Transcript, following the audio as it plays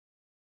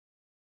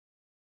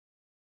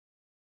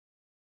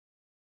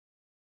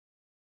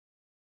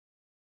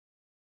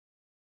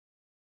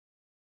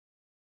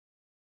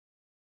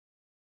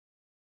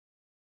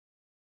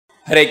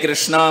Hare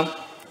Krishna.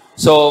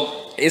 So,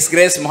 His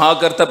Grace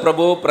Mahākartā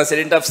Prabhu,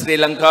 President of Sri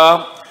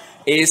Lanka,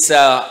 is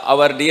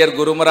our dear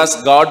Guru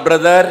Maharaj's god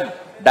brother,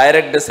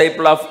 direct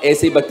disciple of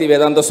A.C.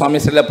 Bhaktivedanta Swami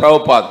Srila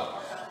Prabhupada.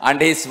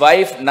 And his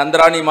wife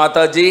Nandarāṇī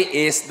Mataji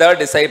is the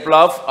disciple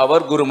of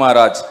our Guru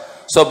Maharaj.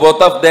 So both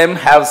of them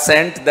have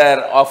sent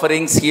their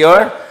offerings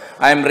here.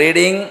 I am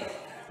reading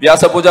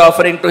Vyāsa Pūjā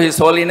offering to His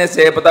Holiness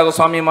Jayapataka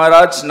Swami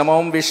Maharaj.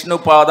 Namam Vishnu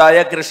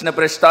Padaya Krishna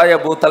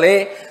Prishtaya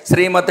Bhutale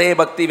Srimate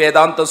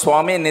Bhaktivedanta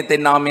Swami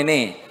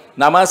Nitinamine.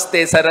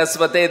 Namaste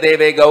Saraswate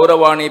Deve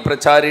Gauravani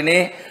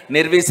Pracharine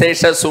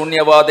Nirvisesha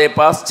Sunyavade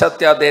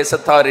Paschatya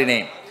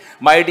Desatharine.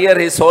 My dear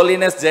His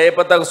Holiness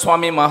Jayapataka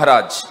Swami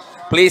Maharaj,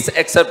 please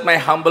accept my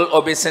humble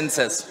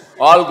obeisances.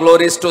 All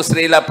glories to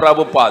Srila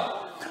Prabhupada.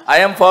 I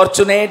am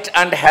fortunate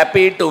and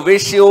happy to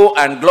wish you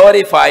and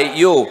glorify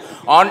you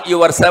on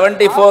your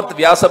 74th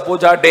Vyāsa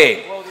Pūjā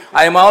day.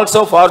 I am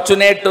also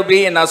fortunate to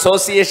be in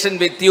association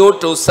with you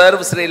to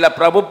serve Srila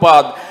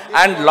Prabhupada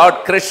and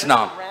Lord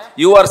Krishna.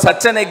 You are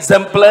such an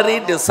exemplary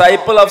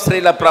disciple of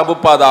Srila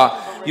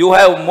Prabhupada. You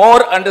have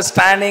more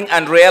understanding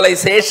and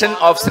realization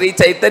of Sri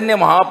Chaitanya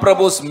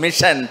Mahaprabhu's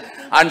mission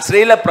and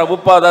Srila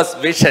Prabhupada's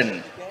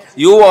vision.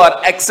 You are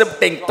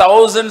accepting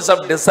thousands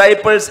of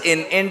disciples in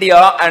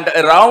India and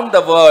around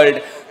the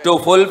world to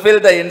fulfill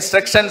the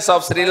instructions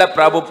of Srila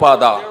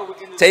Prabhupada.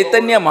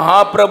 Chaitanya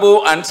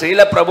Mahaprabhu and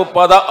Srila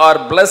Prabhupada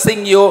are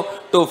blessing you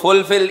to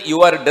fulfill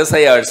your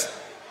desires.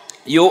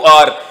 You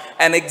are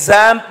an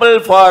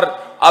example for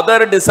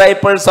other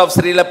disciples of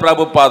Srila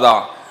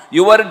Prabhupada.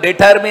 Your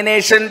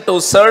determination to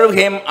serve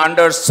him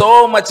under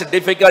so much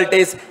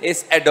difficulties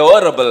is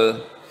adorable.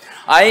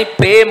 I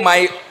pay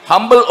my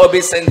humble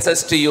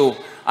obeisances to you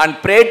and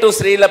pray to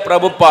Srila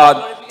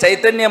Prabhupada,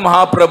 Chaitanya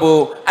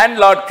Mahaprabhu and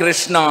Lord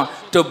Krishna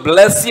to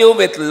bless you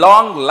with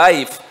long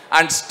life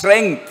and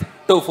strength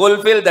to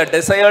fulfill the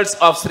desires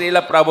of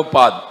Srila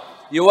Prabhupada.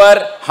 Your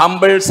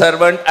humble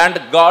servant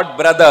and God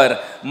brother,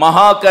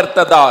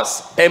 Mahākartā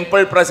Dāsa,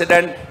 Temple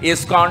President,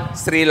 ISKCON,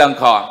 Sri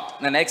Lanka.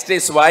 The next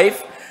is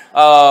wife.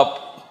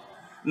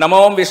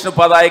 Namo Vishnu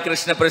Padaya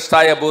Krishna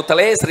Prishtaya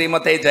Bhutale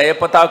Srimate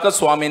Jayapataka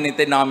Swami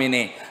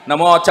Nitinamine.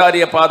 Namo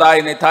Acharya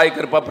Padaya Nithai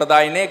Kripa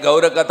Pradayine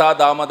Gaurakatha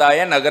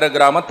Damadaya Nagara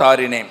Grama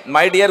Tarine.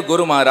 My dear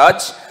Guru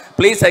Maharaj,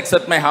 please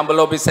accept my humble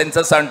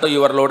obeisances unto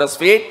your lotus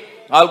feet.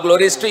 All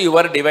glories to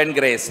your divine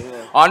grace.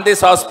 On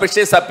this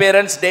auspicious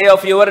appearance day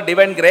of your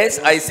divine grace,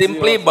 I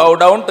simply bow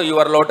down to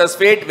your lotus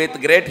feet with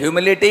great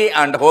humility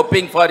and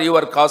hoping for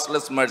your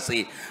causeless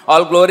mercy.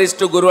 All glories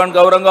to Guru and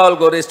Gauranga, all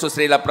glories to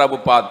Srila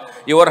Prabhupada.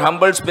 Your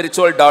humble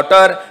spiritual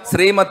daughter,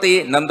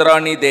 Srimati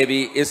Nandarāṇī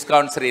Devī,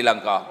 ISKCON, Sri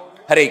Lanka.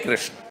 Hare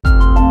Krishna.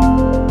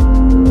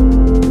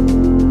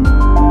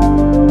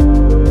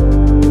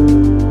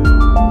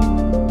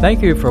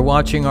 Thank you for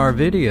watching our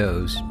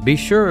videos. Be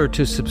sure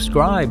to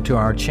subscribe to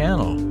our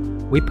channel.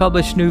 We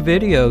publish new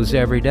videos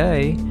every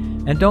day,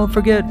 and don't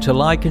forget to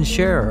like and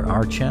share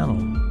our channel.